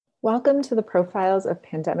Welcome to the Profiles of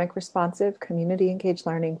Pandemic Responsive Community Engaged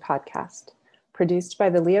Learning podcast, produced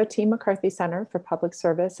by the Leo T. McCarthy Center for Public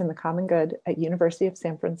Service and the Common Good at University of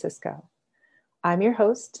San Francisco. I'm your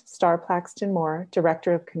host, Star Plaxton Moore,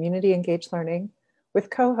 Director of Community Engaged Learning,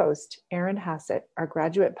 with co-host Erin Hassett, our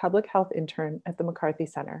graduate public health intern at the McCarthy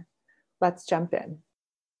Center. Let's jump in.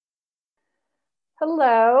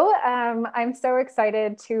 Hello, I'm so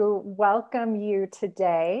excited to welcome you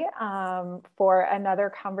today for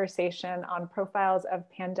another conversation on profiles of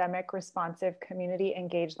pandemic responsive community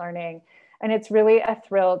engaged learning. And it's really a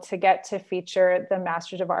thrill to get to feature the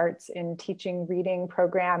Masters of Arts in Teaching Reading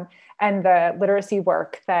program and the literacy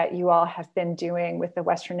work that you all have been doing with the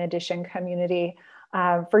Western Addition community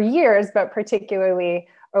for years, but particularly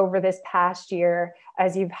over this past year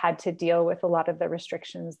as you've had to deal with a lot of the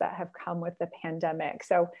restrictions that have come with the pandemic.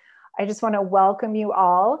 So I just want to welcome you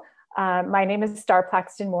all. My name is Star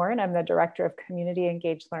Plaxton Moore, and I'm the Director of Community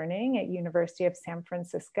Engaged Learning at University of San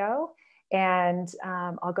Francisco. And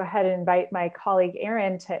I'll go ahead and invite my colleague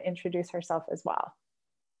Erin to introduce herself as well.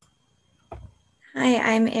 Hi,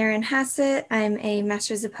 I'm Erin Hassett. I'm a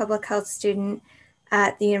Master's of Public Health student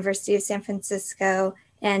at the University of San Francisco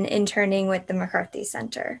and interning with the McCarthy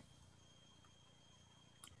Center.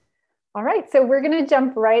 All right, so we're going to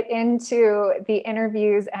jump right into the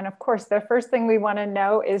interviews. And of course, the first thing we want to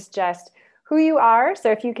know is just who you are.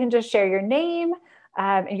 So if you can just share your name,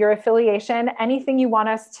 your affiliation, anything you want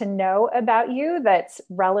us to know about you that's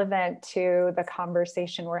relevant to the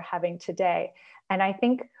conversation we're having today. And I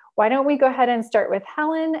think, why don't we go ahead and start with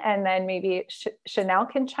Helen, and then maybe Chanel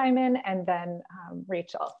can chime in, and then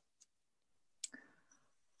Rachel.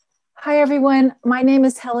 Hi, everyone. My name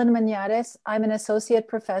is Helen Mañares. I'm an associate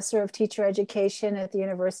professor of teacher education at the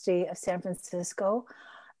University of San Francisco.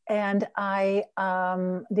 And I'm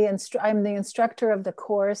the instructor of the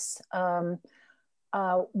course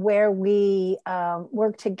where we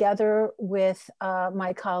work together with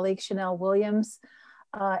my colleague, Chanel Williams,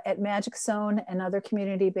 at Magic Zone and other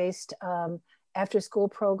community-based after-school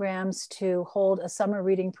programs to hold a summer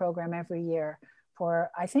reading program every year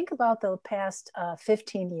for, I think, about the past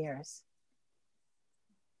 15 years.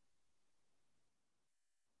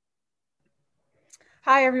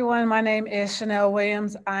 Hi, everyone. My name is Chanel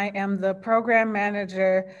Williams. I am the program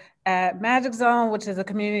manager at Magic Zone, which is a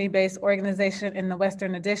community-based organization in the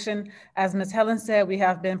Western Addition. As Ms. Helen said, we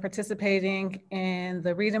have been participating in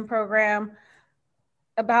the reading program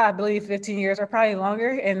about, I believe, 15 years or probably longer.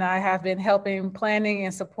 And I have been helping planning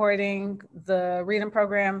and supporting the reading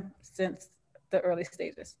program since the early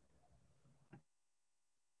stages.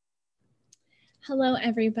 Hello,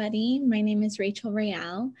 everybody. My name is Rachel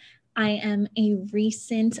Real. I am a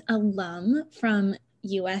recent alum from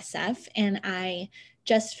USF, and I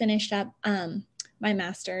just finished up my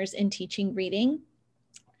master's in teaching reading.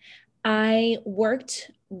 I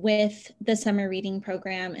worked with the summer reading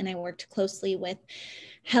program, and I worked closely with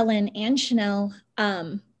Helen and Chanel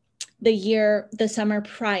the summer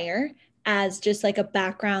prior as just like a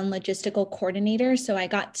background logistical coordinator. So I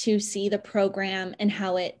got to see the program and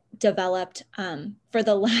how it developed for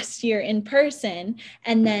the last year in person.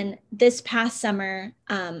 And then this past summer,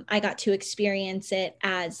 I got to experience it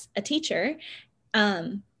as a teacher,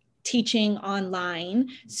 teaching online.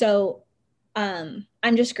 So I'm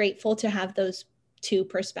just grateful to have those two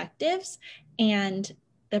perspectives. And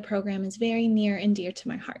the program is very near and dear to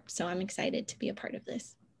my heart. So I'm excited to be a part of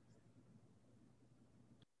this.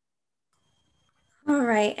 All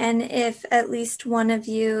right, and if at least one of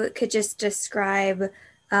you could just describe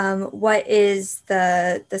what is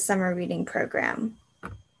the summer reading program?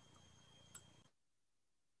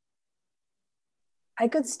 I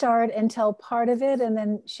could start and tell part of it, and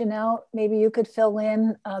then Chanel, maybe you could fill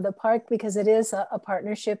in the part, because it is a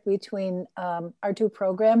partnership between our two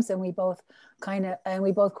programs, and we both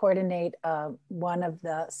coordinate one of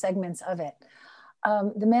the segments of it.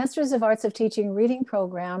 The Masters of Arts of Teaching Reading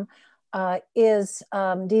program is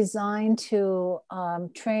designed to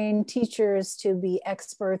train teachers to be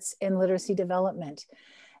experts in literacy development.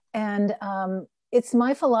 And it's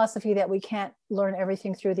my philosophy that we can't learn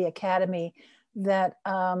everything through the academy, that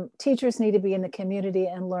teachers need to be in the community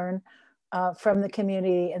and learn from the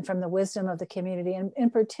community and from the wisdom of the community, and in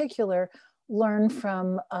particular, learn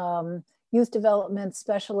from youth development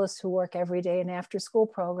specialists who work every day in after-school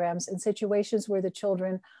programs in situations where the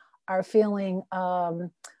children are feeling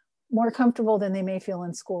more comfortable than they may feel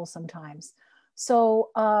in school sometimes. So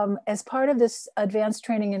as part of this advanced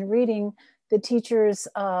training in reading, the teachers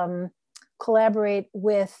collaborate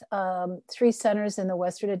with 3 centers in the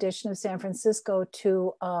Western Addition of San Francisco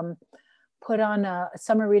to put on a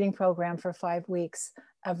summer reading program for 5 weeks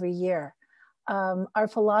every year. Our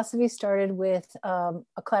philosophy started with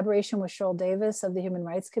a collaboration with Cheryl Davis of the Human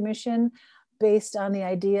Rights Commission, based on the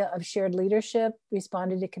idea of shared leadership,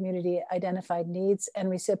 responding to community identified needs, and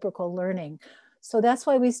reciprocal learning. So that's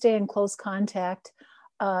why we stay in close contact.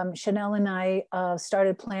 Chanel and I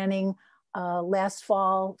started planning last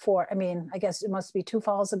fall for, I guess it must be 2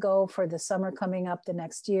 falls ago, for the summer coming up the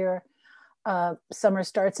next year. Summer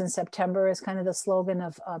starts in September is kind of the slogan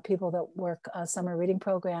of people that work summer reading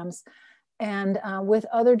programs. And with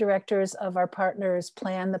other directors of our partners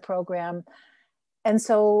plan the program. And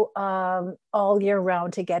so all year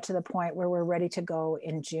round to get to the point where we're ready to go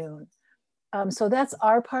in June. So that's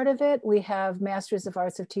our part of it. We have Masters of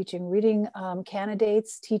Arts of Teaching reading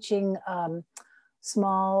candidates teaching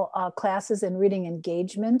small classes in reading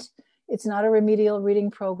engagement. It's not a remedial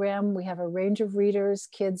reading program. We have a range of readers,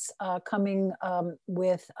 kids coming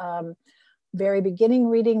with very beginning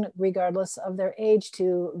reading regardless of their age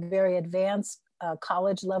to very advanced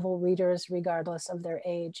college level readers regardless of their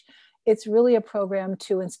age. It's really a program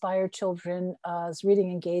to inspire children's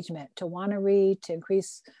reading engagement, to want to read, to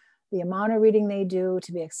increase the amount of reading they do,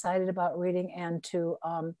 to be excited about reading, and to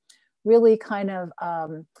really kind of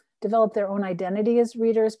develop their own identity as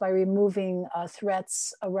readers by removing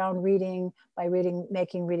threats around reading, by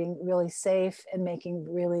making reading really safe and making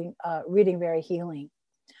reading very healing.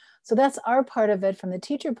 So that's our part of it from the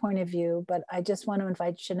teacher point of view, but I just want to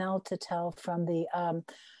invite Chanel to tell from the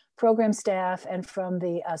program staff and from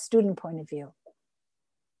the student point of view.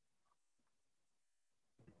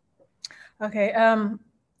 Okay,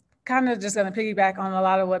 kind of just going to piggyback on a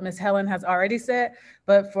lot of what Ms. Helen has already said,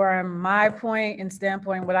 but for my point and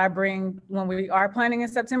standpoint, what I bring when we are planning in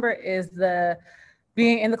September is the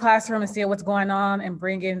being in the classroom and seeing what's going on and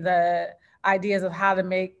bringing the ideas of how to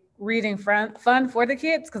make reading fun for the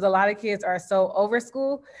kids, because a lot of kids are so over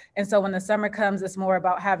school. And so when the summer comes, it's more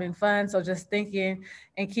about having fun. So just thinking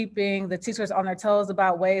and keeping the teachers on their toes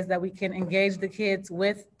about ways that we can engage the kids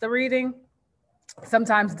with the reading,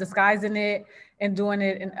 sometimes disguising it and doing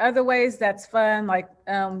it in other ways that's fun. Like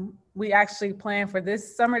we actually plan for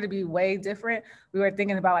this summer to be way different. We were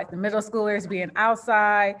thinking about like the middle schoolers being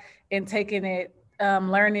outside and taking it,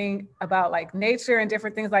 learning about like nature and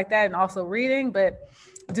different things like that, and also reading, but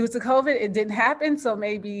due to COVID, it didn't happen. So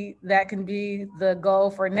maybe that can be the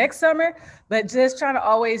goal for next summer, but just trying to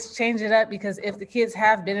always change it up, because if the kids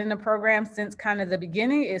have been in the program since kind of the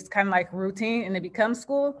beginning, it's kind of like routine and it becomes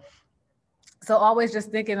school. So always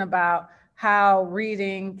just thinking about how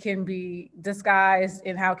reading can be disguised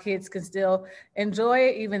and how kids can still enjoy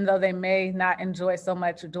it, even though they may not enjoy so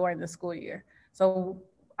much during the school year. So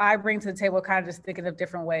I bring to the table kind of just thinking of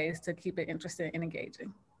different ways to keep it interesting and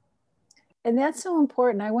engaging. And that's so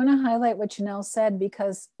important. I want to highlight what Chanel said,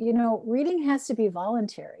 because, reading has to be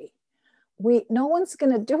voluntary. No one's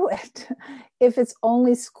going to do it if it's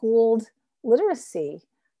only schooled literacy.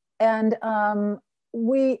 And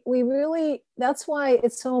we really, that's why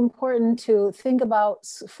it's so important to think about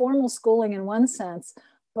formal schooling in one sense,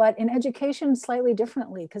 but in education slightly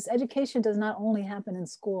differently, because education does not only happen in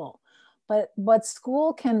school, but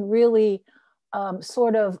school can really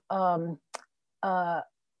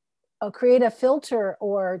create a filter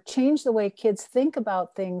or change the way kids think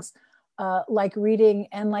about things like reading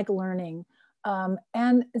and like learning.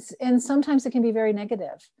 And sometimes it can be very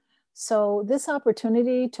negative. So this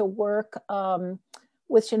opportunity to work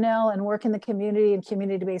with Chanel and work in the community and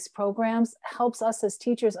community-based programs helps us as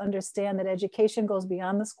teachers understand that education goes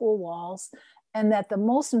beyond the school walls, and that the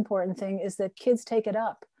most important thing is that kids take it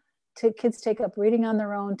up. Kids take up reading on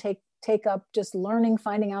their own, take up just learning,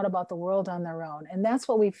 finding out about the world on their own. And that's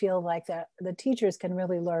what we feel like that the teachers can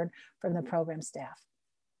really learn from the program staff.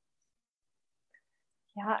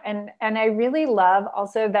 Yeah, and I really love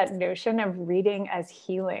also that notion of reading as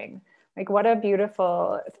healing. Like, what a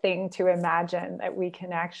beautiful thing to imagine that we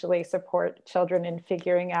can actually support children in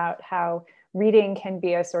figuring out how reading can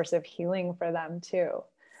be a source of healing for them too.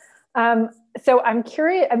 So I'm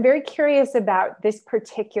very curious about this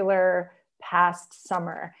particular past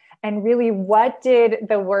summer, and really what did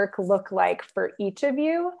the work look like for each of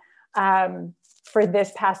you for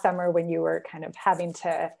this past summer when you were kind of having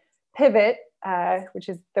to pivot, which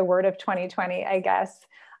is the word of 2020, I guess,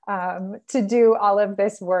 to do all of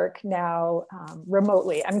this work now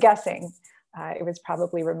remotely. I'm guessing it was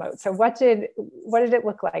probably remote. So what did it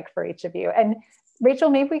look like for each of you? And Rachel,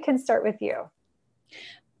 maybe we can start with you.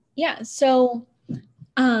 Yeah, so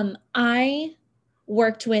I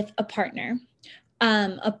worked with a partner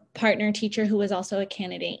teacher who was also a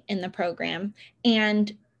candidate in the program.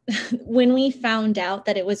 And when we found out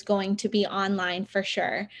that it was going to be online for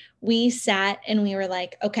sure, we sat and we were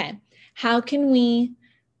like, okay, how can we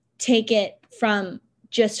take it from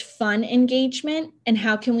just fun engagement and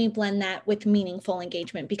how can we blend that with meaningful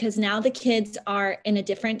engagement? Because now the kids are in a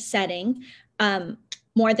different setting.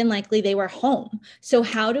 More than likely they were home. So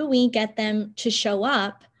how do we get them to show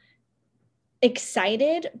up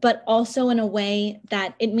excited, but also in a way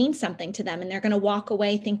that it means something to them, and they're going to walk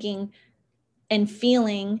away thinking and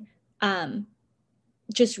feeling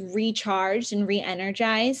just recharged and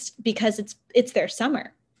re-energized because it's their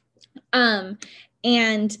summer.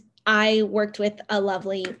 And I worked with a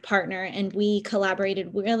lovely partner and we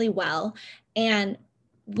collaborated really well. And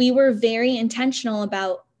we were very intentional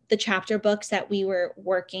about the chapter books that we were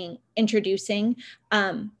introducing.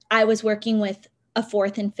 I was working with a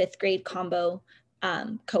 4th and 5th grade combo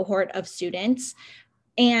cohort of students.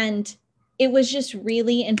 And it was just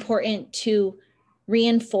really important to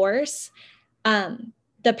reinforce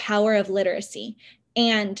the power of literacy.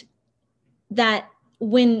 And that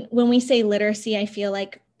when we say literacy, I feel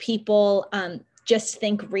like people just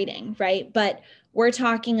think reading, right? But we're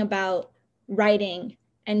talking about writing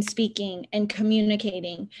and speaking and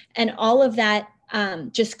communicating, and all of that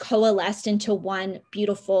just coalesced into one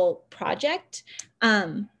beautiful project.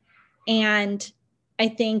 And I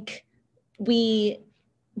think we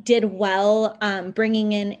did well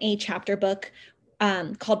bringing in a chapter book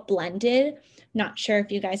called Blended. Not sure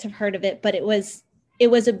if you guys have heard of it, but it was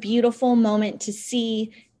a beautiful moment to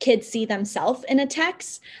see kids see themselves in a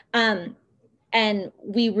text. And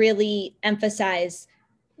we really emphasize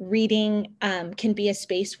reading can be a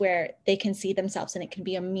space where they can see themselves, and it can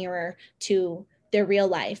be a mirror to their real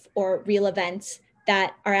life or real events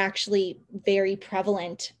that are actually very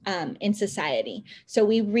prevalent in society. So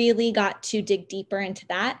we really got to dig deeper into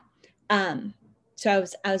that. So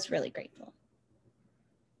I was really grateful.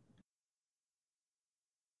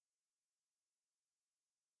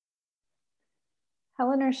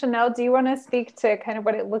 Helen or Chanel, do you want to speak to kind of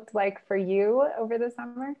what it looked like for you over the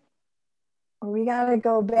summer? We got to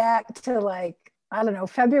go back to I don't know,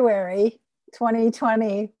 February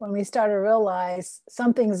 2020, when we started to realize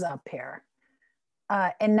something's up here,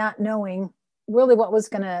 and not knowing really what it was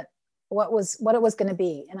going to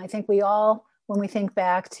be. And I think we all, when we think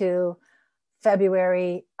back to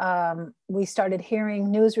February, we started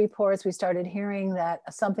hearing news reports. We started hearing that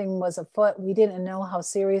something was afoot. We didn't know how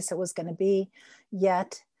serious it was going to be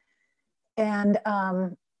yet. And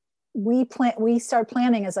we start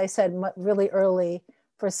planning, as I said, really early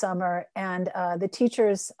for summer. And the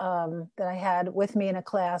teachers that I had with me in a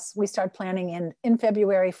class, we started planning in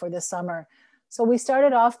February for the summer. So we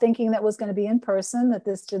started off thinking that was going to be in person, that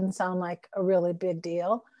this didn't sound like a really big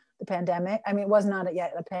deal, the pandemic. I mean, it was not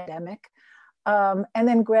yet a pandemic. And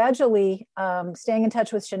then gradually staying in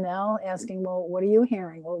touch with Chanel, asking, well, what are you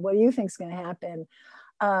hearing? Well, what do you think is going to happen?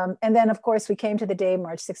 And then, of course, we came to the day,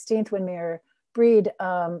 March 16th, when Mayor Breed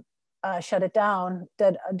shut it down,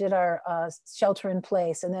 did our shelter in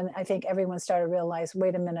place. And then I think everyone started to realize,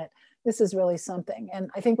 wait a minute, this is really something. And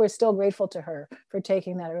I think we're still grateful to her for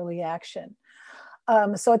taking that early action.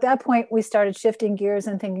 So at that point, we started shifting gears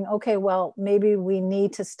and thinking, okay, well, maybe we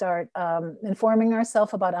need to start informing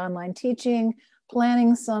ourselves about online teaching,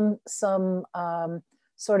 planning some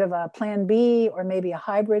sort of a plan B or maybe a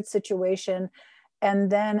hybrid situation.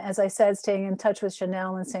 And then, as I said, staying in touch with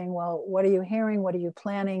Chanel and saying, well, what are you hearing? What are you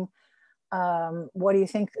planning? What do you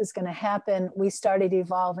think is going to happen? We started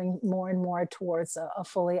evolving more and more towards a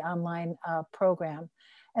fully online program.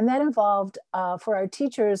 And that involved, for our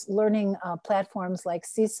teachers, learning platforms like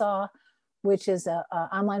Seesaw, which is an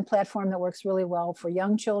online platform that works really well for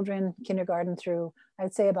young children, kindergarten through,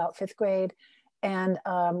 I'd say, about 5th grade. And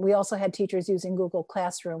we also had teachers using Google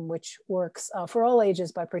Classroom, which works for all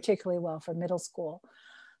ages, but particularly well for middle school.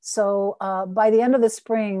 So by the end of the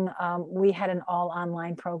spring, we had an all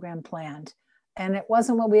online program planned. And it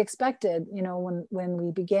wasn't what we expected, when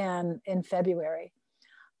we began in February.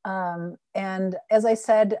 And as I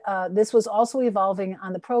said, this was also evolving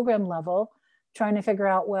on the program level, trying to figure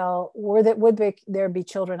out, well, would there be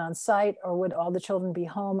children on site, or would all the children be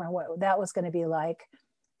home, or what that was going to be like.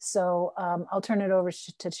 So I'll turn it over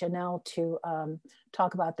to Chanel to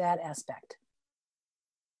talk about that aspect.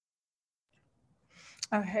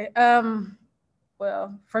 Okay.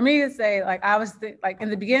 Well, for me to say, I was in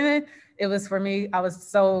the beginning, it was for me, I was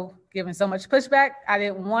so given so much pushback. I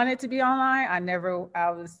didn't want it to be online.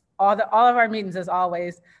 All of our meetings is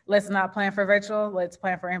always, let's not plan for virtual, let's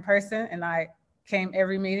plan for in person. And I came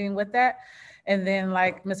every meeting with that. And then,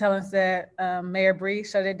 like Ms. Helen said, Mayor Breed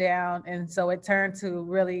shut it down. And so it turned to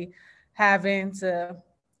really having to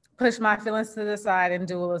push my feelings to the side and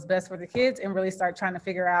do what was best for the kids, and really start trying to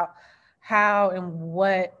figure out how and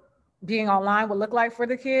what being online would look like for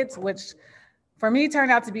the kids, which for me,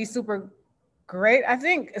 turned out to be super great, I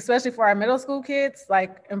think, especially for our middle school kids.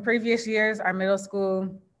 Like in previous years, our middle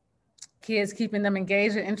school kids, keeping them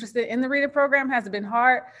engaged and interested in the reading program has been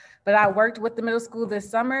hard, but I worked with the middle school this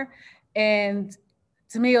summer, and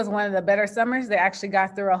to me, it was one of the better summers. They actually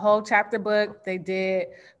got through a whole chapter book. They did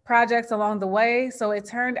projects along the way. So it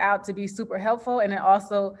turned out to be super helpful. And it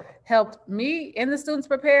also helped me and the students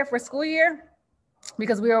prepare for school year,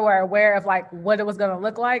 because we were aware of like what it was going to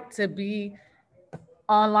look like to be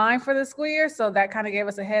online for the school year. So that kind of gave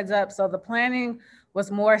us a heads up. So the planning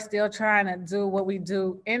was more still trying to do what we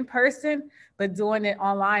do in person, but doing it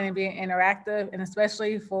online and being interactive. And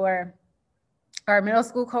especially for our middle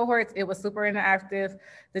school cohorts, it was super interactive.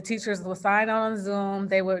 The teachers would sign on Zoom.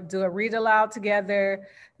 They would do a read aloud together.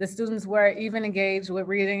 The students were even engaged with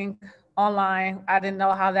reading online. I didn't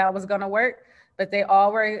know how that was going to work, but they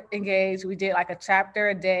all were engaged. We did like a chapter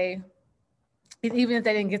a day. And even if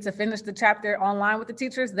they didn't get to finish the chapter online with the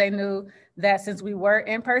teachers, they knew that since we were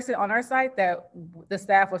in person on our site, that the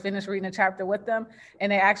staff would finish reading a chapter with them.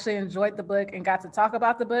 And they actually enjoyed the book and got to talk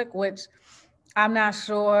about the book, which I'm not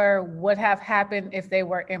sure would have happened if they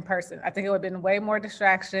were in person. I think it would have been way more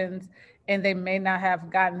distractions, and they may not have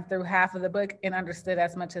gotten through half of the book and understood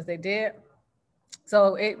as much as they did.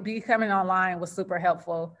 So it becoming online was super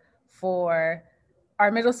helpful for our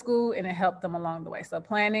middle school, and it helped them along the way. So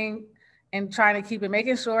planning and trying to keep it,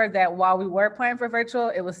 making sure that while we were planning for virtual,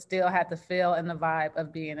 it was still had the feel and the vibe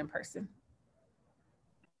of being in person.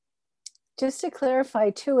 Just to clarify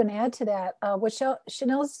too, and add to that, what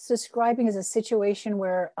Chanel's describing is a situation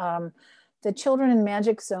where the children in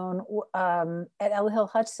Magic Zone at Ella Hill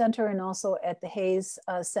Hutch Center and also at the Hayes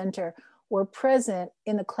Center were present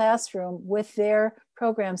in the classroom with their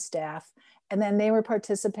program staff, and then they were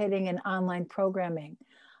participating in online programming.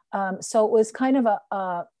 So it was kind of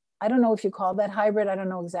I don't know if you call that hybrid. I don't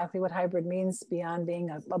know exactly what hybrid means beyond being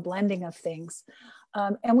a blending of things.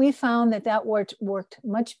 And we found that that worked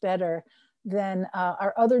much better than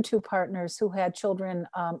our other two partners who had children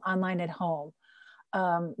online at home,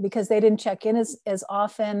 because they didn't check in as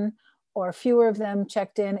often, or fewer of them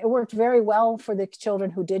checked in. It worked very well for the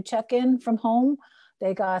children who did check in from home.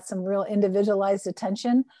 They got some real individualized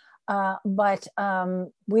attention, but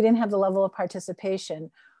we didn't have the level of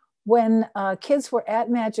participation. When kids were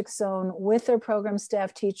at Magic Zone with their program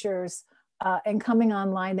staff, teachers, and coming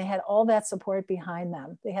online, they had all that support behind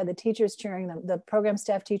them. They had the teachers cheering them, the program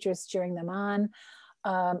staff teachers cheering them on,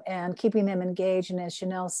 and keeping them engaged. And as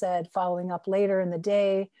Chanel said, following up later in the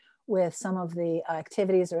day with some of the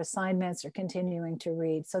activities or assignments, or continuing to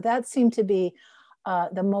read. So that seemed to be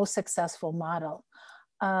the most successful model.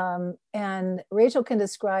 And Rachel can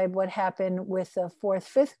describe what happened with the 4th,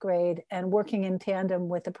 5th grade and working in tandem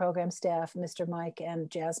with the program staff, Mr. Mike and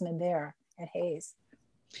Jasmine there at Hayes.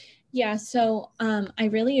 Yeah, so I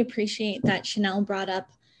really appreciate that Chanel brought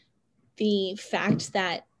up the fact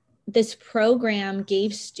that this program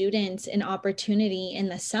gave students an opportunity in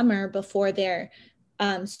the summer before their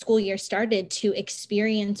school year started to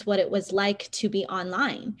experience what it was like to be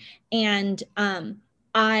online. And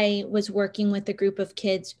I was working with a group of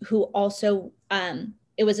kids who also,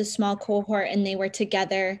 it was a small cohort, and they were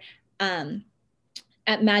together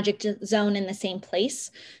at Magic Zone in the same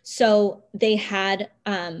place. So they had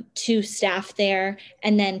 2 staff there,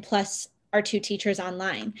 and then plus our 2 teachers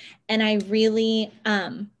online. And I really,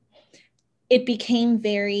 it became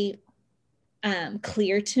very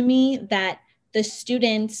clear to me that the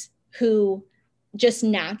students who just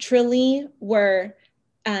naturally were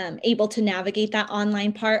able to navigate that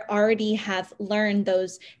online part already have learned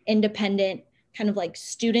those independent kind of like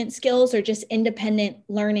student skills, or just independent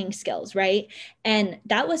learning skills, right? And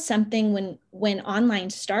that was something when online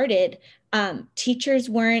started, teachers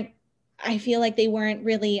weren't, I feel like they weren't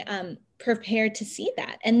really prepared to see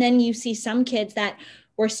that. And then you see some kids that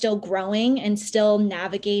were still growing and still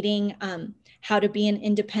navigating how to be an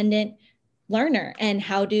independent learner, and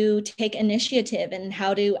how to take initiative, and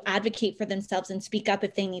how to advocate for themselves and speak up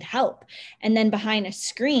if they need help. And then behind a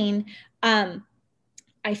screen,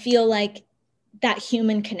 I feel like that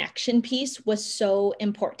human connection piece was so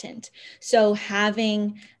important. So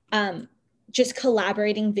having just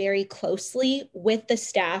collaborating very closely with the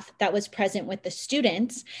staff that was present with the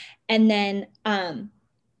students, and then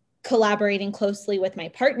collaborating closely with my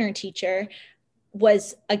partner teacher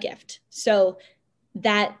was a gift. So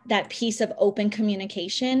that piece of open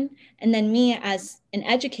communication. And then me as an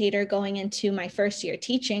educator going into my first year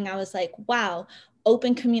teaching, I was like, wow,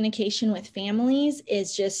 open communication with families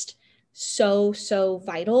is just so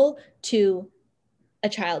vital to a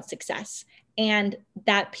child's success. And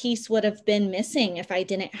that piece would have been missing if I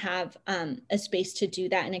didn't have a space to do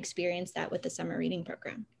that and experience that with the summer reading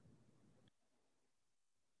program.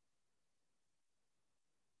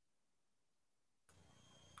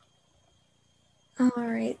 All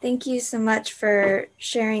right, thank you so much for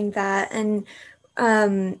sharing that. And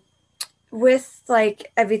with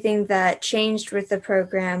like everything that changed with the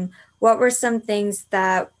program, what were some things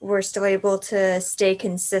that were still able to stay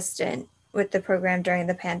consistent with the program during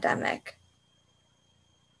the pandemic?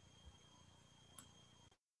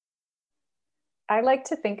 I like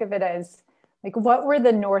to think of it as like, what were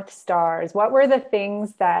the North Stars? What were the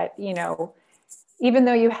things that, you know, even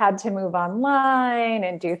though you had to move online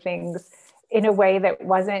and do things in a way that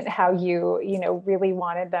wasn't how you know, really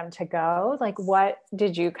wanted them to go, like, what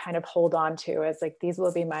did you kind of hold on to as like, these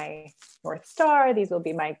will be my North Star, these will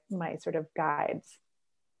be my sort of guides?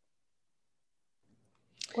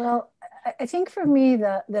 Well, I think for me,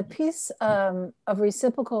 the piece of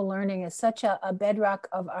reciprocal learning is such a bedrock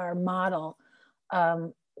of our model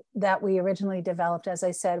that we originally developed, as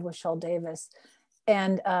I said, with Shull Davis,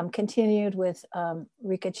 and continued with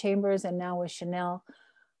Rika Chambers and now with Chanel,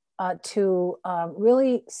 to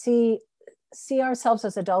really see ourselves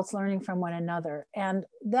as adults learning from one another. And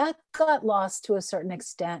that got lost to a certain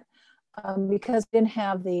extent because we didn't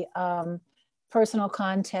have the personal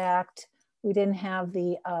contact. We didn't have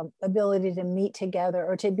the ability to meet together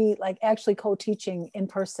or to be like actually co-teaching in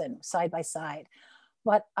person, side by side.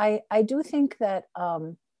 But I do think that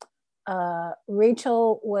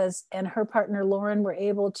Rachel and her partner Lauren were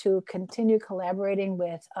able to continue collaborating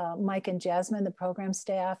with Mike and Jasmine, the program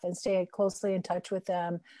staff, and stay closely in touch with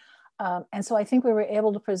them. And so I think we were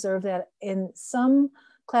able to preserve that in some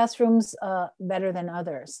classrooms better than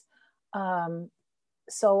others.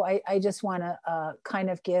 So I just want to kind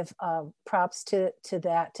of give props to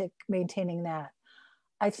that, to maintaining that.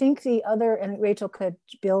 I think the other, and Rachel could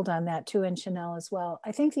build on that too, and Chanel as well.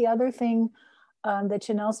 I think the other thing that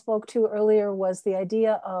Chanel spoke to earlier was the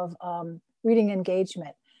idea of reading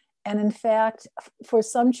engagement. And in fact, for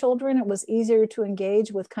some children, it was easier to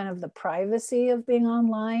engage with kind of the privacy of being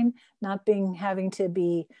online, not having to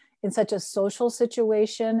be in such a social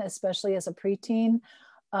situation, especially as a preteen.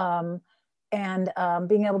 And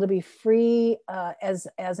being able to be free as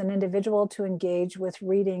an individual to engage with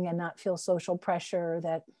reading and not feel social pressure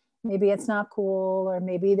that maybe it's not cool, or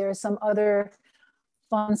maybe there's some other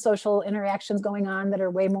fun social interactions going on that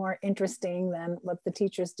are way more interesting than what the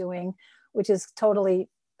teacher's doing, which is totally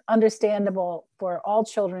understandable for all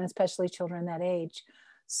children, especially children that age.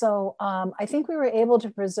 So I think we were able to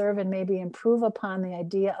preserve and maybe improve upon the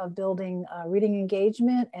idea of building reading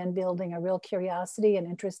engagement and building a real curiosity and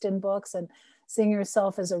interest in books and seeing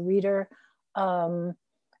yourself as a reader,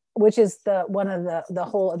 which is one of the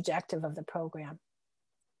whole objective of the program.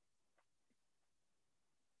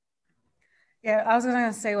 Yeah, I was going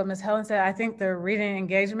to say what Ms. Helen said. I think the reading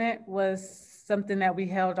engagement was something that we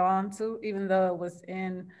held on to, even though it was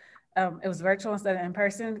it was virtual instead of in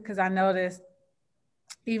person, because I noticed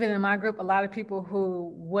even in my group, a lot of people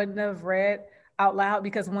who wouldn't have read out loud,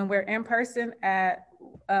 because when we're in person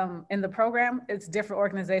in the program, it's different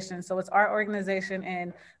organizations. So it's our organization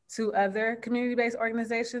and 2 other community-based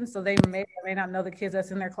organizations. So they may or may not know the kids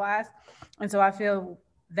that's in their class. And so I feel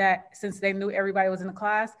that since they knew everybody was in the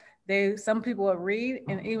class, some people would read,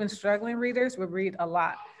 and even struggling readers would read a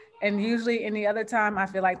lot. And usually any other time, I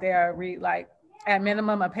feel like they read like at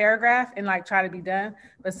minimum a paragraph and like try to be done.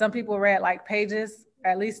 But some people read like pages,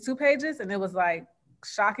 at least 2 pages, and it was like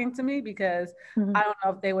shocking to me, because I don't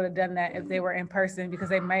know if they would have done that if they were in person, because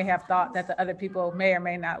they may have thought that the other people may or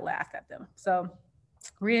may not laugh at them. So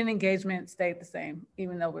reading engagement stayed the same,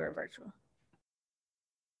 even though we were virtual.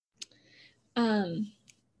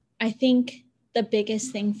 I think the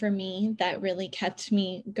biggest thing for me that really kept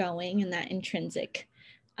me going and that intrinsic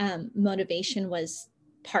motivation was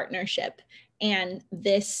partnership. And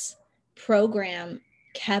this program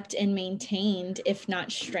kept and maintained, if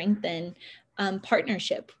not strengthened,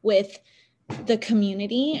 partnership with the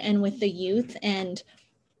community and with the youth. And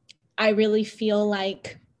I really feel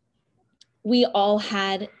like we all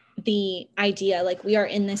had the idea, like, we are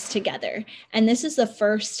in this together. And this is the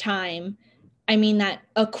first time, I mean, that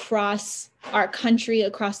across our country,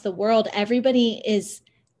 across the world, everybody is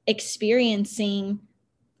experiencing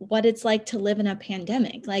what it's like to live in a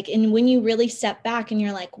pandemic. Like, and when you really step back and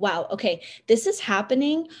you're like, wow, okay, this is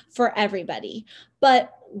happening for everybody,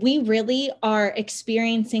 but we really are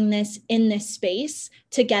experiencing this in this space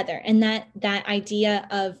together. And that idea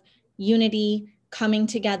of unity, coming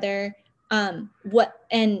together,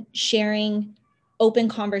 and sharing open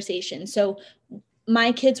conversation. So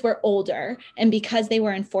my kids were older, and because they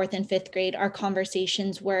were in 4th and 5th grade, our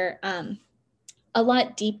conversations were a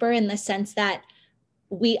lot deeper in the sense that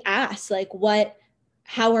we asked, like,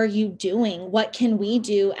 how are you doing? What can we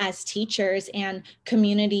do as teachers and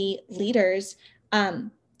community leaders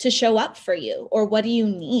to show up for you? Or what do you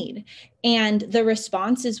need? And the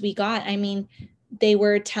responses we got, I mean, they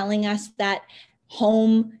were telling us that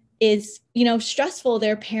home is, stressful.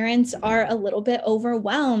 Their parents are a little bit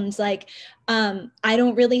overwhelmed. Like, I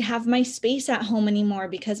don't really have my space at home anymore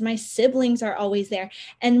because my siblings are always there.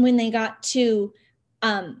 And when they got to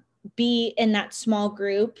be in that small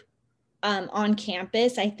group on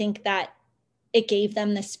campus, I think that it gave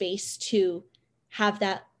them the space to have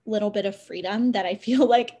that little bit of freedom that I feel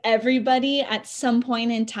like everybody at some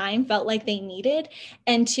point in time felt like they needed,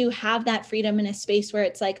 and to have that freedom in a space where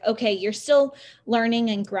it's like, okay, you're still learning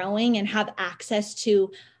and growing and have access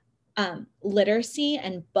to literacy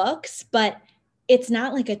and books, but it's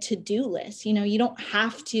not like a to-do list. You don't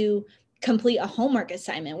have to complete a homework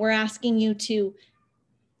assignment. We're asking you to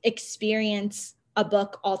experience a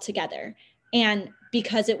book altogether. And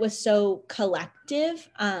because it was so collective,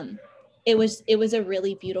 it was a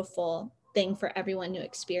really beautiful thing for everyone to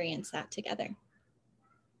experience that together.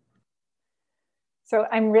 So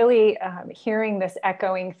I'm really hearing this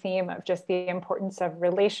echoing theme of just the importance of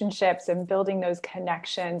relationships and building those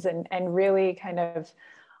connections, and really kind of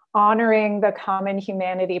honoring the common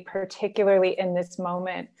humanity, particularly in this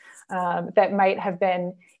moment that might have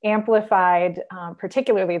been amplified,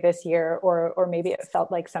 particularly this year, or maybe it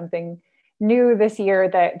felt like something new this year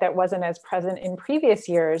that wasn't as present in previous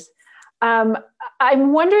years.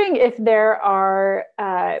 I'm wondering if there are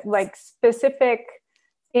like specific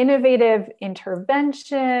innovative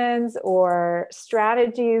interventions or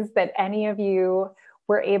strategies that any of you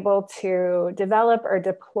were able to develop or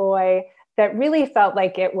deploy that really felt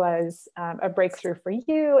like it was a breakthrough for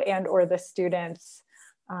you and or the students.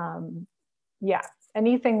 Yeah,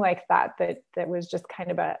 anything like that was just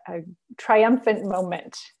kind of a triumphant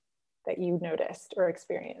moment that you noticed or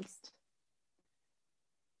experienced.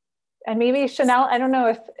 And maybe Chanel, I don't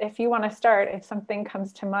know if you want to start, if something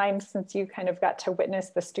comes to mind since you kind of got to witness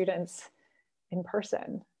the students in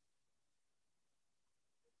person.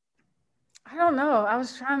 I don't know. I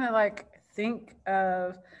was trying to like think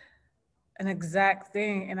of an exact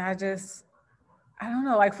thing, and I don't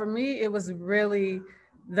know. Like for me, it was really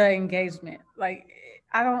the engagement. Like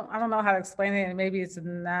I don't know how to explain it, and maybe it's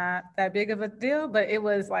not that big of a deal, but it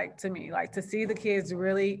was like, to me, like to see the kids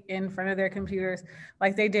really in front of their computers,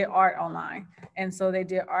 like they did art online. And so they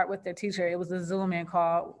did art with their teacher. It was a Zoom in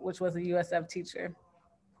call, which was a USF teacher.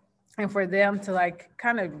 And for them to like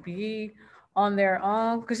kind of be on their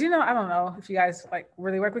own, because I don't know if you guys like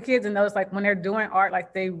really work with kids and notice like when they're doing art,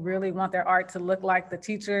 like they really want their art to look like the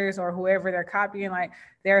teachers or whoever they're copying. Like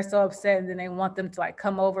they're so upset, and then they want them to like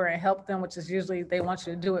come over and help them, which is usually they want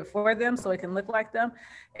you to do it for them so it can look like them.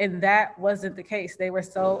 And that wasn't the case. They were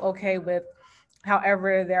so okay with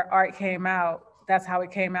however their art came out, that's how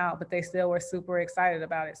it came out, but they still were super excited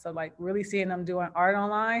about it. So like really seeing them doing art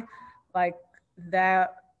online, like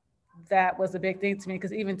that was a big thing to me,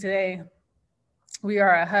 because even today, we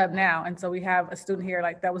are a hub now. And so we have a student here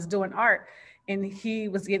like that was doing art, and he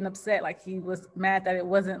was getting upset. Like he was mad that it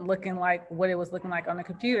wasn't looking like what it was looking like on the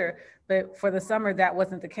computer. But for the summer, that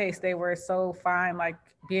wasn't the case. They were so fine, like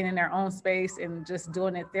being in their own space and just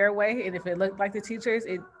doing it their way. And if it looked like the teachers,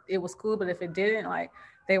 it was cool. But if it didn't, like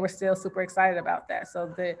they were still super excited about that.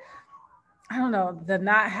 So I don't know, the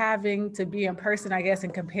not having to be in person, I guess,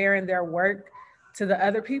 and comparing their work to the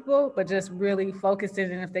other people, but just really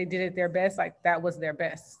focusing, and if they did it their best, like that was their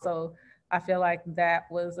best. So I feel like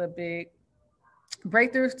that was a big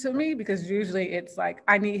breakthrough to me, because usually it's like,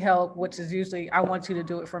 I need help, which is usually, I want you to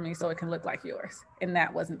do it for me so it can look like yours. And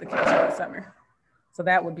that wasn't the case for the summer. So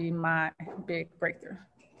that would be my big breakthrough.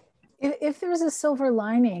 If there's a silver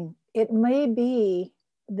lining, it may be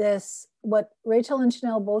this, what Rachel and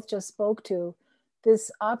Chanel both just spoke to,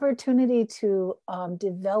 this opportunity to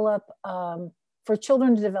develop, for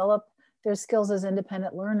children to develop their skills as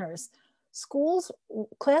independent learners.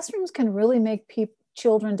 Classrooms can really make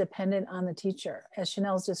children dependent on the teacher, as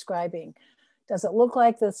Chanel's describing. Does it look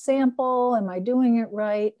like the sample? Am I doing it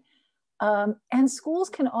right? And schools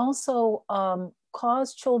can also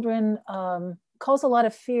cause a lot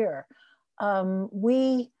of fear.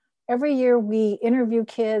 Every year we interview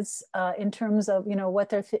kids in terms of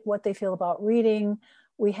what they feel about reading.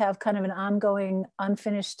 We have kind of an ongoing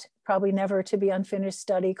unfinished, probably never to be unfinished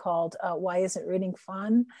study called Why Isn't Reading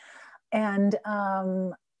Fun? And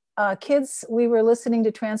kids, we were listening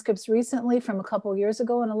to transcripts recently from a couple years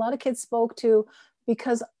ago, and a lot of kids spoke to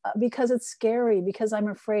because it's scary, because I'm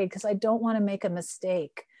afraid, because I don't want to make a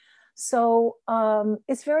mistake. So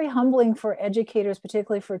it's very humbling for educators,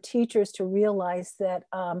 particularly for teachers, to realize that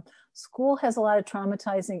school has a lot of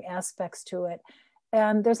traumatizing aspects to it.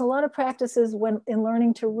 And there's a lot of practices when in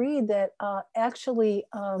learning to read that actually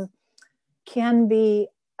can be,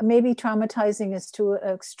 maybe traumatizing is too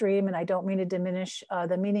extreme, and I don't mean to diminish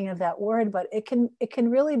the meaning of that word, but it can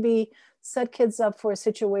really be set kids up for a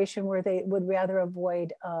situation where they would rather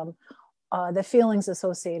avoid the feelings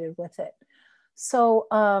associated with it. So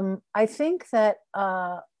I think that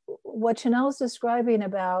what Chanel's describing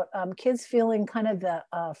about kids feeling kind of the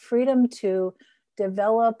freedom to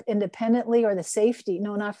develop independently, or the safety,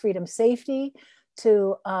 no, not freedom, safety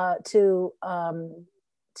to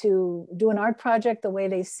do an art project the way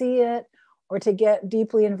they see it, or to get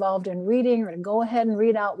deeply involved in reading, or to go ahead and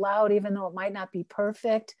read out loud, even though it might not be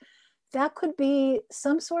perfect. That could be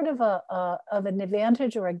some sort of an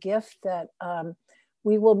advantage or a gift that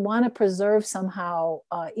we will want to preserve somehow,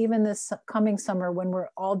 even this coming summer when we're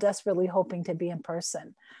all desperately hoping to be in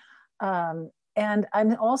person. And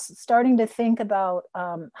I'm also starting to think about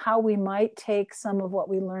how we might take some of what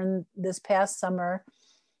we learned this past summer,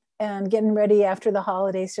 and getting ready after the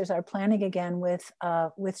holidays to start planning again with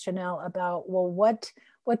Chanel about, well,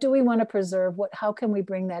 what do we want to preserve? How can we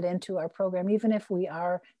bring that into our program, even if we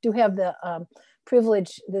do have the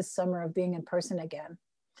privilege this summer of being in person again?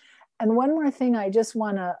 And one more thing, I just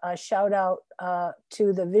want to shout out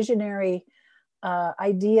to the visionary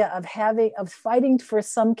idea of fighting for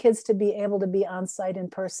some kids to be able to be on site in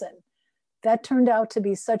person. That turned out to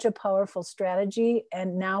be such a powerful strategy,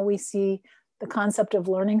 and now we see the concept of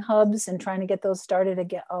learning hubs and trying to get those started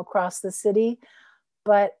again across the city.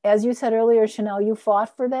 But as you said earlier, Chanel, you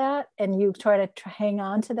fought for that, and you try to hang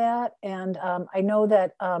on to that. And I know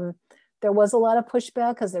that there was a lot of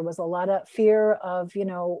pushback, because there was a lot of fear of,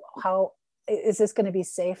 how is this going to be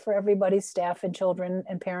safe for everybody, staff and children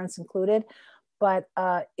and parents included. But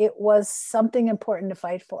it was something important to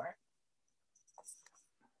fight for.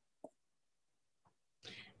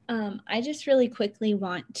 I just really quickly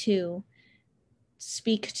want to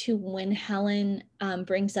speak to when Helen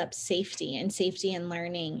brings up safety and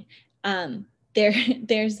learning.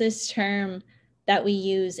 There's this term that we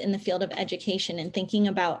use in the field of education and thinking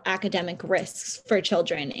about academic risks for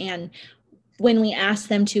children. And when we ask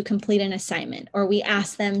them to complete an assignment, or we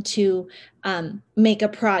ask them to make a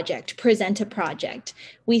project, present a project,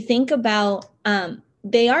 we think about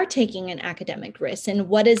they are taking an academic risk, and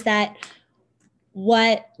what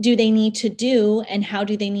do they need to do, and how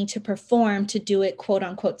do they need to perform to do it, quote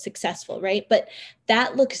unquote, successful, right? But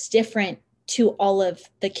that looks different to all of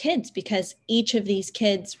the kids, because each of these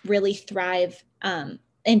kids really thrive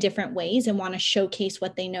in different ways and want to showcase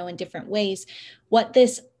what they know in different ways. What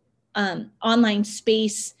this online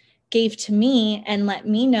space gave to me and let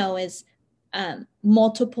me know is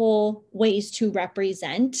multiple ways to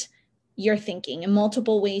represent your thinking and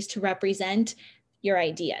multiple ways to represent your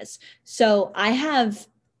ideas. So I've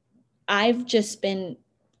just been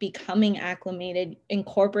becoming acclimated,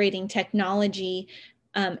 incorporating technology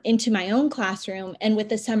into my own classroom. And with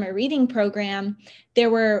the summer reading program, there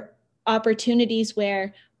were opportunities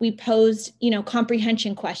where we posed,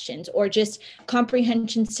 comprehension questions, or just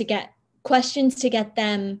questions to get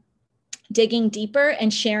them digging deeper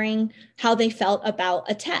and sharing how they felt about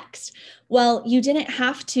a text. Well, you didn't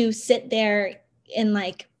have to sit there in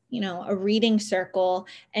a reading circle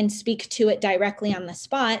and speak to it directly on the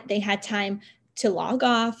spot. They had time to log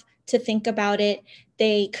off, to think about it.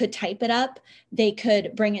 They could type it up. They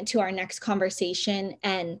could bring it to our next conversation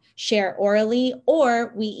and share orally,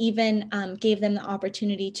 or we even gave them the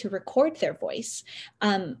opportunity to record their voice.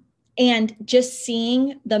 And just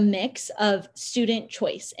seeing the mix of student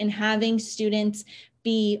choice and having students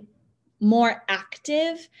be more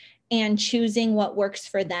active and choosing what works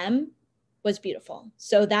for them was beautiful.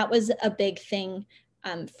 So that was a big thing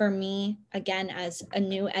for me, again, as a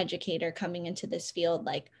new educator coming into this field.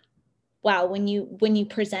 Wow, when you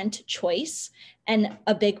present choice, and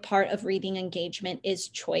a big part of reading engagement is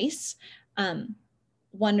choice,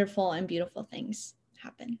 wonderful and beautiful things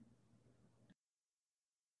happen.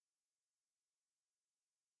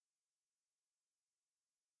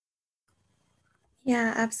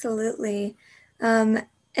 Yeah, absolutely.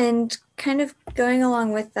 And kind of going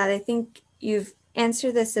along with that, I think you've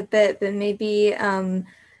answered this a bit, but maybe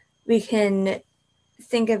we can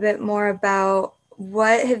think a bit more about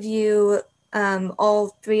what have you,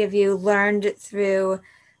 all three of you, learned through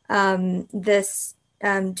this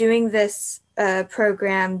doing this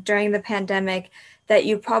program during the pandemic that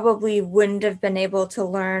you probably wouldn't have been able to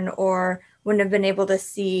learn or wouldn't have been able to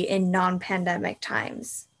see in non-pandemic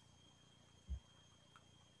times?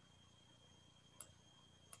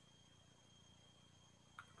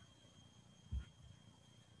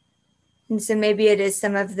 And so maybe it is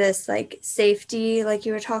some of this like safety, like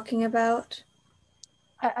you were talking about.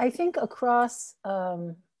 I think across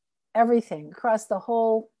everything, across the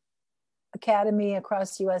whole academy,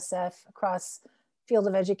 across USF, across field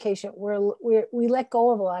of education, we let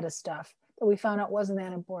go of a lot of stuff that we found out wasn't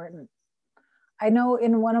that important. I know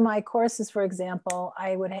in one of my courses, for example,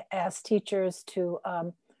 I would ask teachers to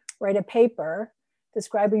write a paper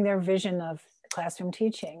describing their vision of classroom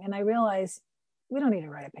teaching. And I realized we don't need to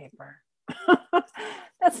write a paper.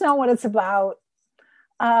 That's not what it's about.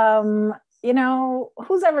 You know,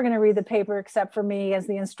 who's ever going to read the paper except for me as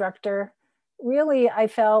the instructor? Really, I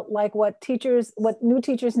felt like what new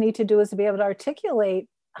teachers need to do is to be able to articulate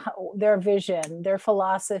their vision, their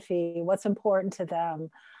philosophy, what's important to them.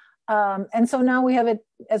 And so now we have it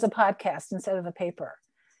as a podcast instead of a paper.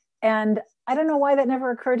 And I don't know why that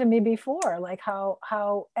never occurred to me before, like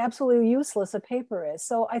how absolutely useless a paper is.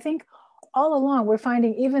 So I think all along we're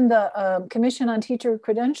finding even the Commission on Teacher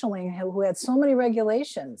Credentialing, who had so many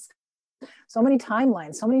regulations, so many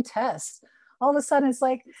timelines, so many tests, all of a sudden it's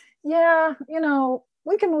like, yeah, you know,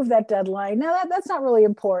 we can move that deadline. Now that's not really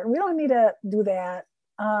important. We don't need to do that.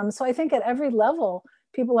 So I think at every level,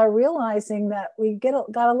 people are realizing that we got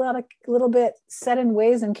a little bit set in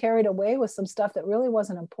ways and carried away with some stuff that really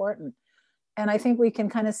wasn't important. And I think we can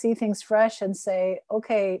kind of see things fresh and say,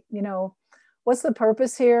 okay, you know, what's the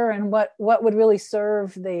purpose here, and what would really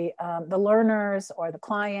serve the learners or the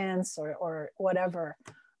clients or whatever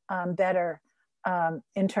better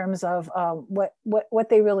in terms of what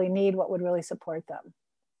they really need, what would really support them.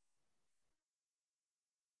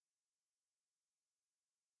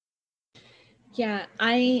 Yeah,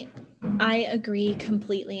 I agree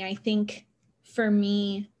completely. I think for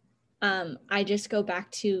me, I just go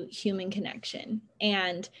back to human connection.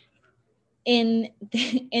 And in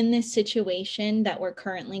this situation that we're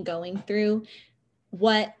currently going through,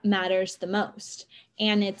 what matters the most?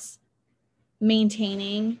 And it's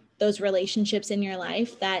maintaining those relationships in your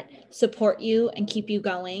life that support you and keep you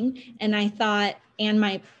going. And I thought, and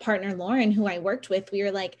my partner Lauren, who I worked with, we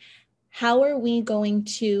were like, how are we going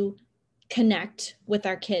to connect with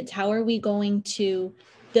our kids? How are we going to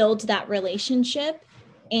build that relationship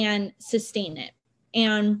and sustain it?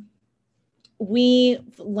 And we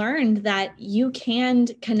learned that you can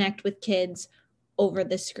connect with kids over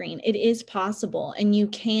the screen. It is possible, and you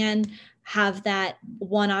can have that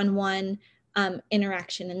one-on-one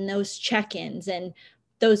interaction and those check-ins and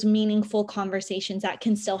those meaningful conversations that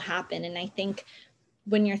can still happen. And I think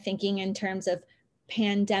when you're thinking in terms of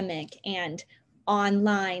pandemic and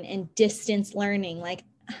online and distance learning, like,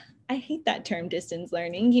 I hate that term, distance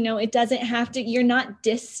learning. You know, it doesn't have to, you're not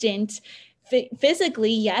distant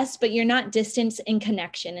physically, yes, but you're not distant in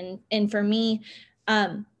connection. And for me,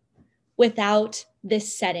 without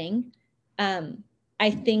this setting,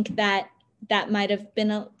 I think that might have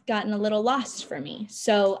been gotten a little lost for me.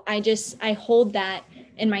 So I hold that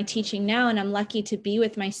in my teaching now, and I'm lucky to be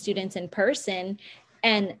with my students in person,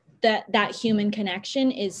 and that human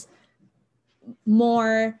connection is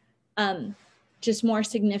more, just more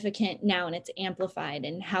significant now, and it's amplified.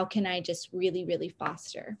 And how can I just really, really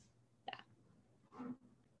foster that?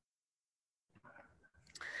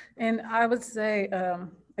 And I would say,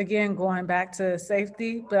 again, going back to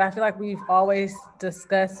safety, but I feel like we've always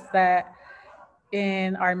discussed that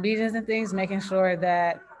in our meetings and things, making sure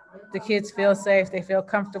that the kids feel safe, they feel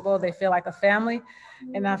comfortable, they feel like a family.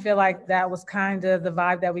 And I feel like that was kind of the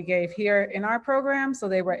vibe that we gave here in our program. So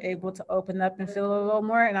they were able to open up and feel a little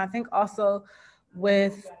more. And I think also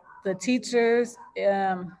with the teachers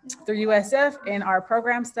through USF and our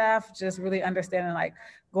program staff, just really understanding, like,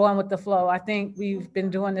 going with the flow. I think we've been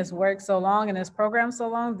doing this work so long and this program so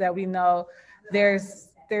long that we know there's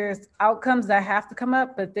outcomes that have to come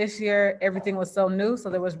up, but this year everything was so new, so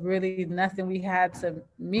there was really nothing we had to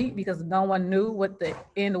meet because no one knew what the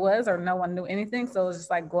end was, or no one knew anything. So it was just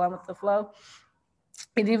like going with the flow.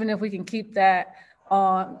 And even if we can keep that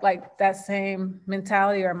on, like, that same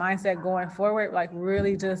mentality or mindset going forward, like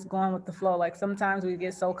really just going with the flow. Like sometimes we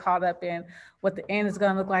get so caught up in what the end is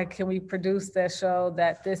going to look like. Can we produce that show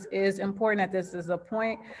that this is important, that this is a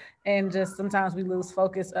point? And just sometimes we lose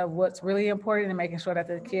focus of what's really important and making sure that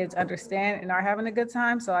the kids understand and are having a good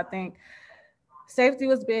time. So I think safety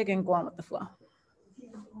was big and going with the flow.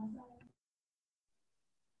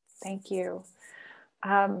 Thank you.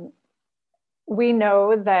 We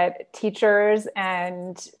know that teachers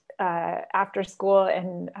and after school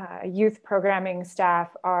and youth programming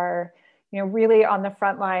staff are really on the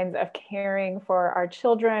front lines of caring for our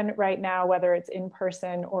children right now, whether it's in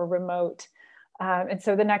person or remote. And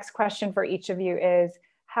so the next question for each of you is,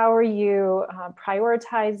 how are you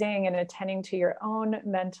prioritizing and attending to your own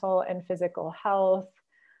mental and physical health,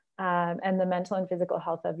 and the mental and physical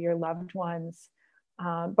health of your loved ones,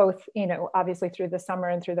 both, obviously through the summer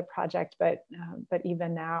and through the project, but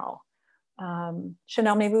even now?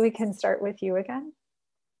 Chanel, maybe we can start with you again.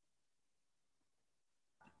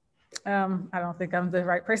 I don't think I'm the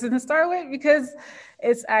right person to start with, because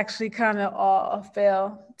it's actually kind of all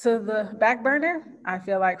fell to the back burner. I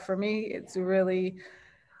feel like for me,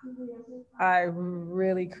 I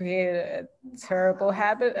really created a terrible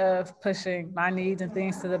habit of pushing my needs and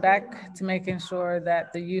things to the back, to making sure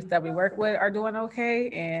that the youth that we work with are doing okay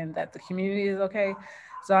and that the community is okay.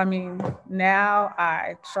 So, I mean, now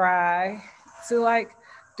I try to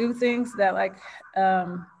do things that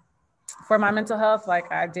for my mental health.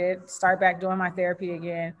 Like, I did start back doing my therapy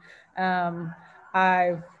again.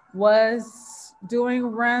 I was doing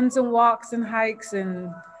runs and walks and hikes, and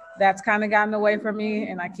that's kind of gotten away from me.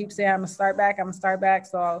 And I keep saying, I'm gonna start back.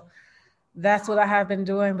 So that's what I have been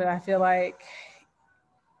doing. But I feel like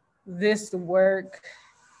this work,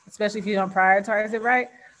 especially if you don't prioritize it right,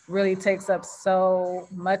 really takes up so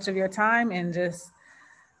much of your time. And just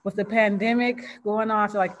with the pandemic going on,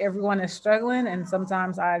 I feel like everyone is struggling. And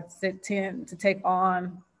sometimes I tend to take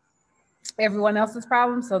on everyone else's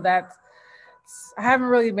problems. So I haven't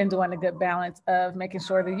really been doing a good balance of making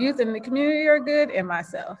sure the youth in the community are good and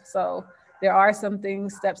myself. So there are some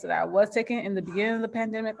steps that I was taking in the beginning of the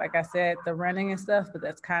pandemic, like I said, the running and stuff, but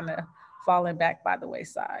that's kind of fallen back by the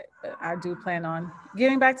wayside. But I do plan on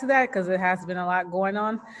getting back to that, because it has been a lot going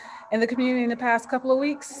on in the community in the past couple of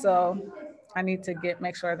weeks. So I need to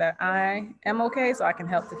make sure that I am okay, so I can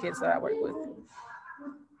help the kids that I work with.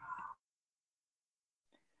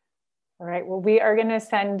 All right, well, we are going to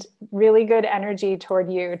send really good energy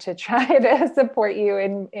toward you to try to support you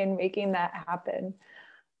in making that happen.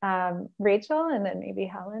 Rachel, and then maybe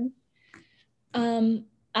Helen.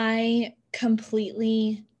 I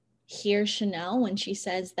completely hear Chanel when she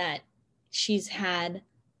says that she's had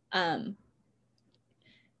not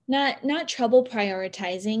trouble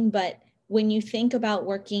prioritizing, but when you think about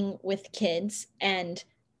working with kids and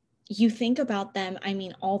you think about them, I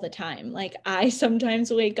mean, all the time. Like, I sometimes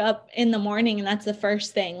wake up in the morning and that's the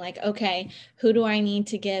first thing, like, okay, who do I need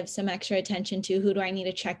to give some extra attention to? Who do I need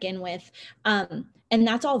to check in with? And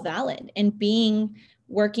that's all valid. And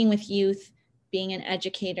working with youth, being an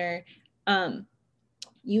educator,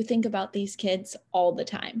 you think about these kids all the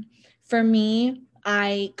time. For me,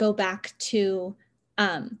 I go back to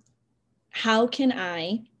how can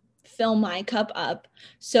I fill my cup up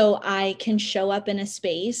so I can show up in a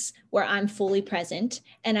space where I'm fully present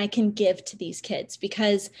and I can give to these kids?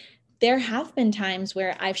 Because there have been times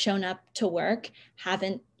where I've shown up to work,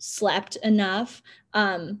 haven't slept enough,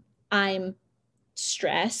 I'm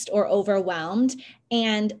stressed or overwhelmed,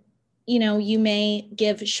 and you may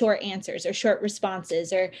give short answers or short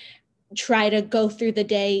responses or try to go through the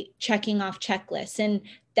day checking off checklists. And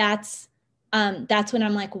that's when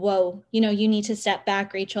I'm like, whoa, you need to step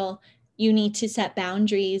back, Rachel. You need to set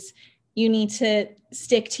boundaries. You need to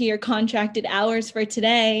stick to your contracted hours for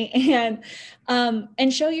today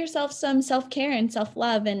and show yourself some self-care and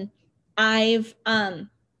self-love. And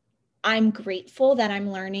I'm grateful that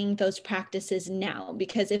I'm learning those practices now,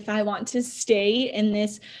 because if I want to stay in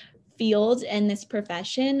this field and this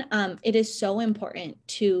profession, it is so important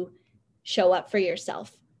to show up for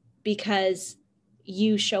yourself, because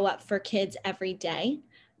you show up for kids every day.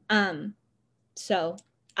 So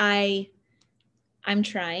I'm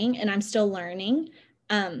trying, and I'm still learning.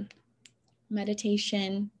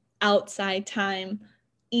 Meditation, outside time,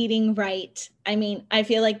 eating right. I mean, I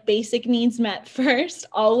feel like basic needs met first,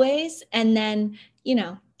 always. And then,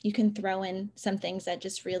 you can throw in some things that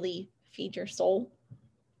just really feed your soul.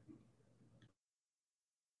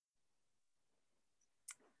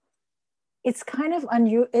 It's kind of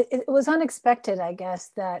unusual. It was unexpected, I guess,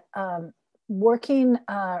 that working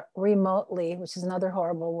remotely, which is another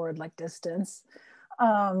horrible word like distance,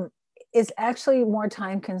 is actually more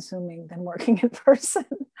time consuming than working in person.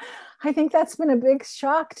 I think that's been a big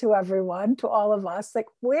shock to everyone, to all of us. Like,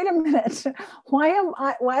 wait a minute,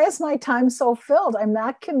 why is my time so filled? I'm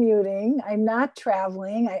not commuting, I'm not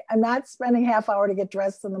traveling, I'm not spending half hour to get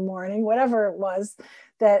dressed in the morning, whatever it was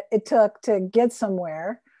that it took to get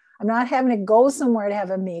somewhere. I'm not having to go somewhere to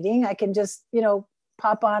have a meeting. I can just,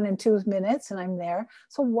 pop on in 2 minutes and I'm there.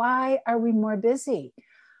 So why are we more busy?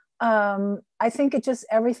 I think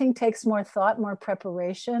everything takes more thought, more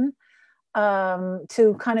preparation.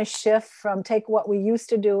 to kind of shift from take what we used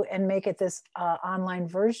to do and make it this online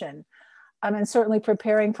version. And certainly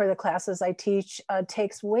preparing for the classes I teach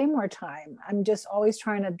takes way more time. I'm just always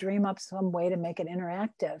trying to dream up some way to make it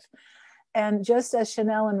interactive. And just as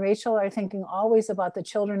Chanel and Rachel are thinking always about the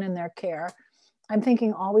children in their care, I'm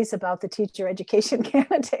thinking always about the teacher education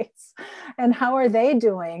candidates and how are they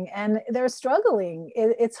doing? And they're struggling.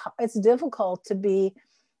 It's difficult to be,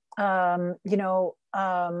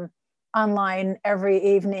 online every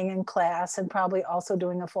evening in class and probably also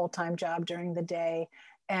doing a full-time job during the day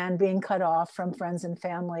and being cut off from friends and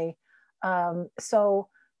family. So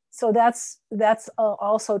that's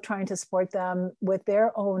also trying to support them with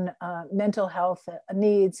their own mental health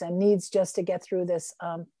needs and needs just to get through this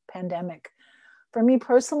pandemic. For me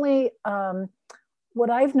personally, what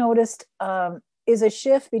I've noticed is a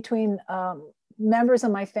shift between members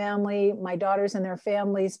of my family, my daughters and their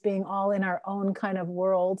families being all in our own kind of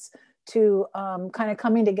worlds to kind of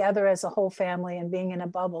coming together as a whole family and being in a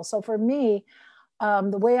bubble. So for me,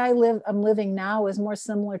 the way I'm living now is more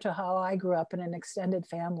similar to how I grew up in an extended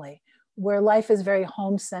family, where life is very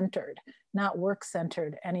home-centered, not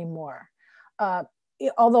work-centered anymore.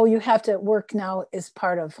 Although you have to work now is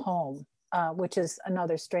part of home, which is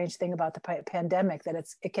another strange thing about the pandemic, that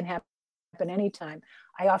it can happen anytime.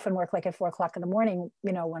 I often work like at 4 o'clock in the morning,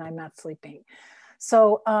 when I'm not sleeping.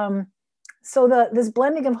 So this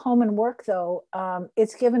blending of home and work, though,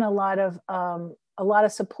 it's given a lot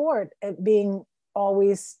of support at being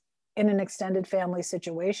always in an extended family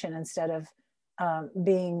situation instead of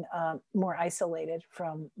being more isolated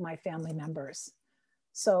from my family members.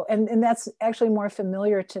 So, and that's actually more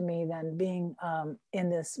familiar to me than being in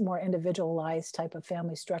this more individualized type of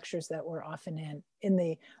family structures that we're often in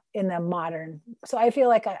the modern. So I feel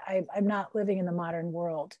like I'm not living in the modern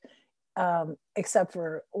world, except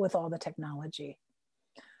for with all the technology.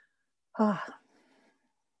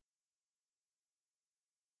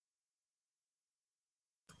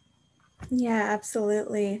 Yeah,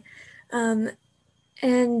 absolutely. And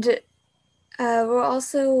we're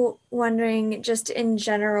also wondering, just in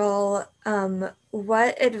general,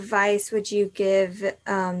 what advice would you give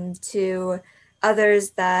to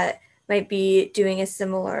others that might be doing a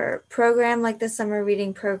similar program like the summer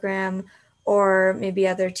reading program, or maybe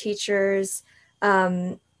other teachers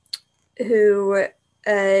who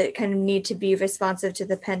kind of need to be responsive to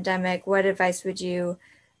the pandemic? What advice would you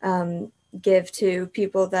give to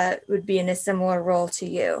people that would be in a similar role to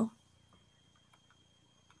you?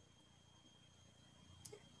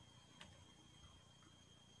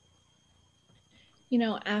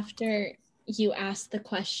 After you asked the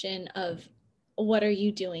question of what are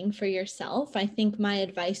you doing for yourself, I think my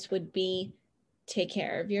advice would be take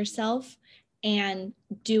care of yourself and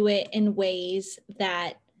do it in ways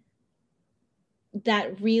that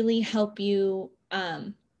really help you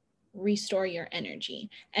restore your energy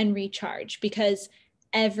and recharge, because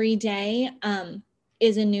every day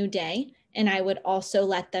is a new day. And I would also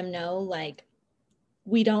let them know, like,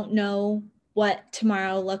 we don't know what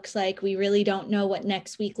tomorrow looks like. We really don't know what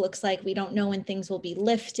next week looks like. We don't know when things will be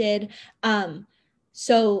lifted.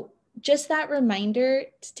 So just that reminder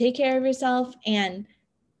to take care of yourself and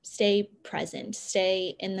stay present,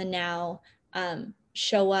 stay in the now,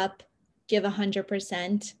 show up, give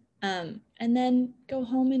 100%, and then go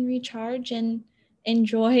home and recharge and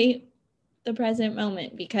enjoy the present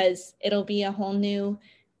moment, because it'll be a whole new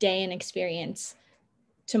day and experience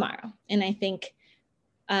tomorrow. And I think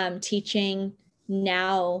teaching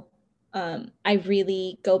now, I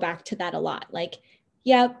really go back to that a lot. Like,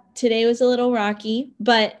 yep, today was a little rocky,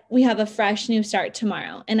 but we have a fresh new start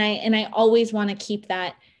tomorrow. And I always want to keep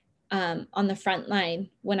that on the front line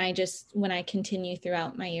when I continue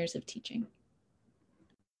throughout my years of teaching.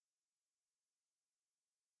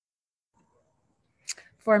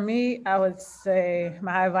 For me, I would say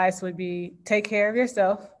my advice would be take care of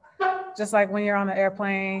yourself. Just like when you're on the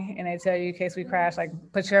airplane and they tell you in case we crash, like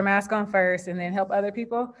put your mask on first and then help other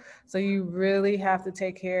people. So you really have to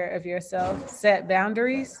take care of yourself, set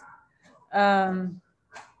boundaries, ask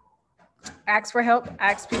for help,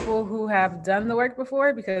 ask people who have done the work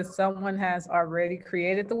before, because someone has already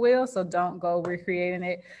created the wheel. So don't go recreating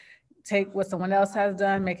it. Take what someone else has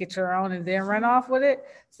done, make it your own, and then run off with it.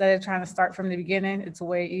 Instead of trying to start from the beginning, it's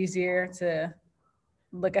way easier to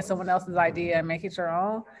look at someone else's idea and make it your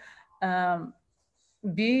own.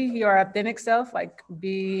 Be your authentic self, like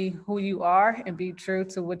be who you are and be true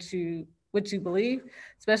to what you believe,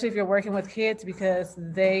 especially if you're working with kids, because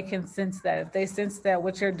they can sense that. If they sense that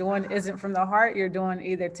what you're doing isn't from the heart, you're doing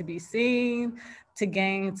either to be seen, to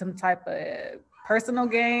gain some type of personal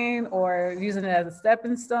gain, or using it as a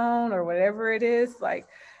stepping stone or whatever it is, like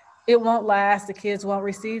it won't last, the kids won't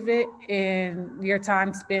receive it, and your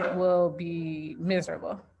time spent will be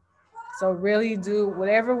miserable. So really do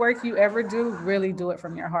whatever work you ever do, really do it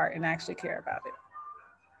from your heart and actually care about it.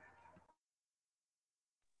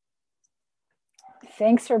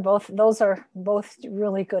 Thanks for both. Those are both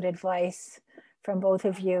really good advice from both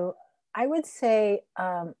of you. I would say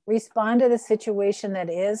respond to the situation that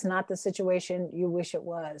is, not the situation you wish it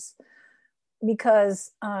was.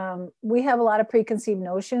 Because we have a lot of preconceived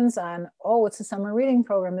notions on, oh, it's a summer reading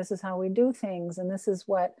program. This is how we do things. And this is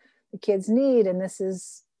what the kids need. And this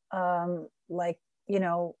is like, you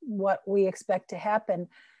know, what we expect to happen.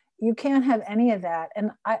 You can't have any of that.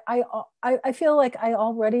 And I feel like I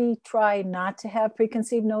already try not to have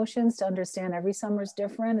preconceived notions, to understand every summer is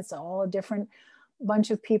different. It's all a different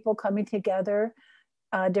bunch of people coming together,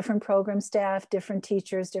 different program staff, different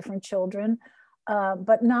teachers, different children.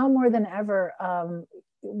 But now more than ever,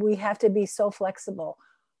 we have to be so flexible.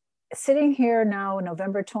 Sitting here now,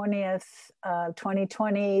 November 20th,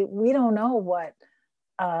 2020, we don't know what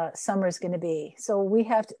summer is going to be. So we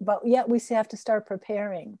have to, but yet we have to start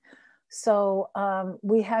preparing. So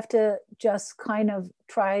we have to just kind of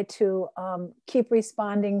try to keep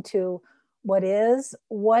responding to what is,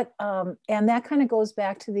 and that kind of goes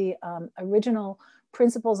back to the original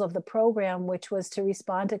principles of the program, which was to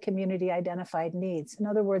respond to community identified needs. In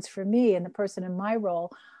other words, for me and the person in my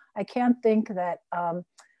role, I can't think that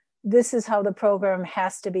this is how the program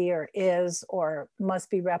has to be or is or must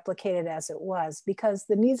be replicated as it was, because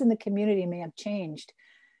the needs in the community may have changed.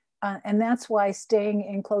 And that's why staying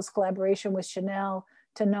in close collaboration with Chanel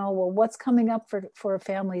to know, well, what's coming up for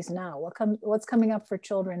families now? What's coming up for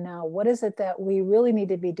children now? What is it that we really need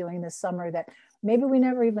to be doing this summer that maybe we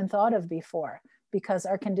never even thought of before, because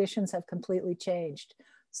our conditions have completely changed.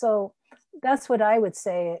 So that's what I would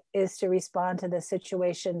say, is to respond to the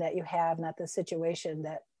situation that you have, not the situation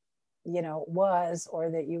that, you know, was or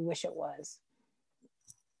that you wish it was.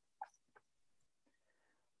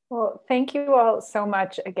 Well, thank you all so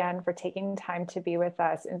much again for taking time to be with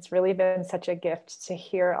us. It's really been such a gift to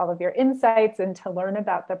hear all of your insights and to learn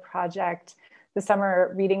about the project, the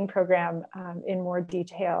summer reading program in more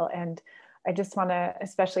detail. And I just want to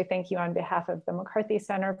especially thank you on behalf of the McCarthy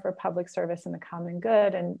Center for Public Service and the Common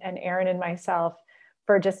Good, and Erin and myself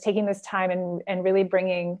for just taking this time and really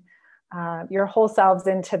bringing your whole selves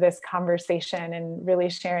into this conversation and really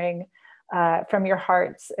sharing from your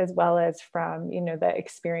hearts as well as from, you know, the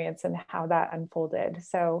experience and how that unfolded.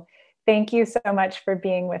 So thank you so much for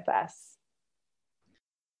being with us.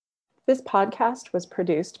 This podcast was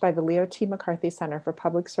produced by the Leo T. McCarthy Center for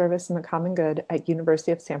Public Service and the Common Good at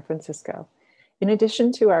University of San Francisco. In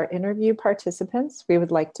addition to our interview participants, we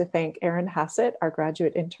would like to thank Erin Hassett, our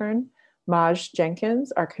graduate intern, Maj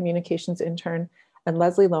Jenkins, our communications intern, and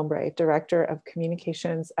Leslie Lombre, Director of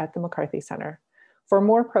Communications at the McCarthy Center. For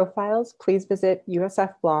more profiles, please visit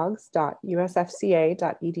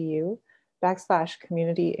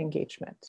usfblogs.usfca.edu/community engagement.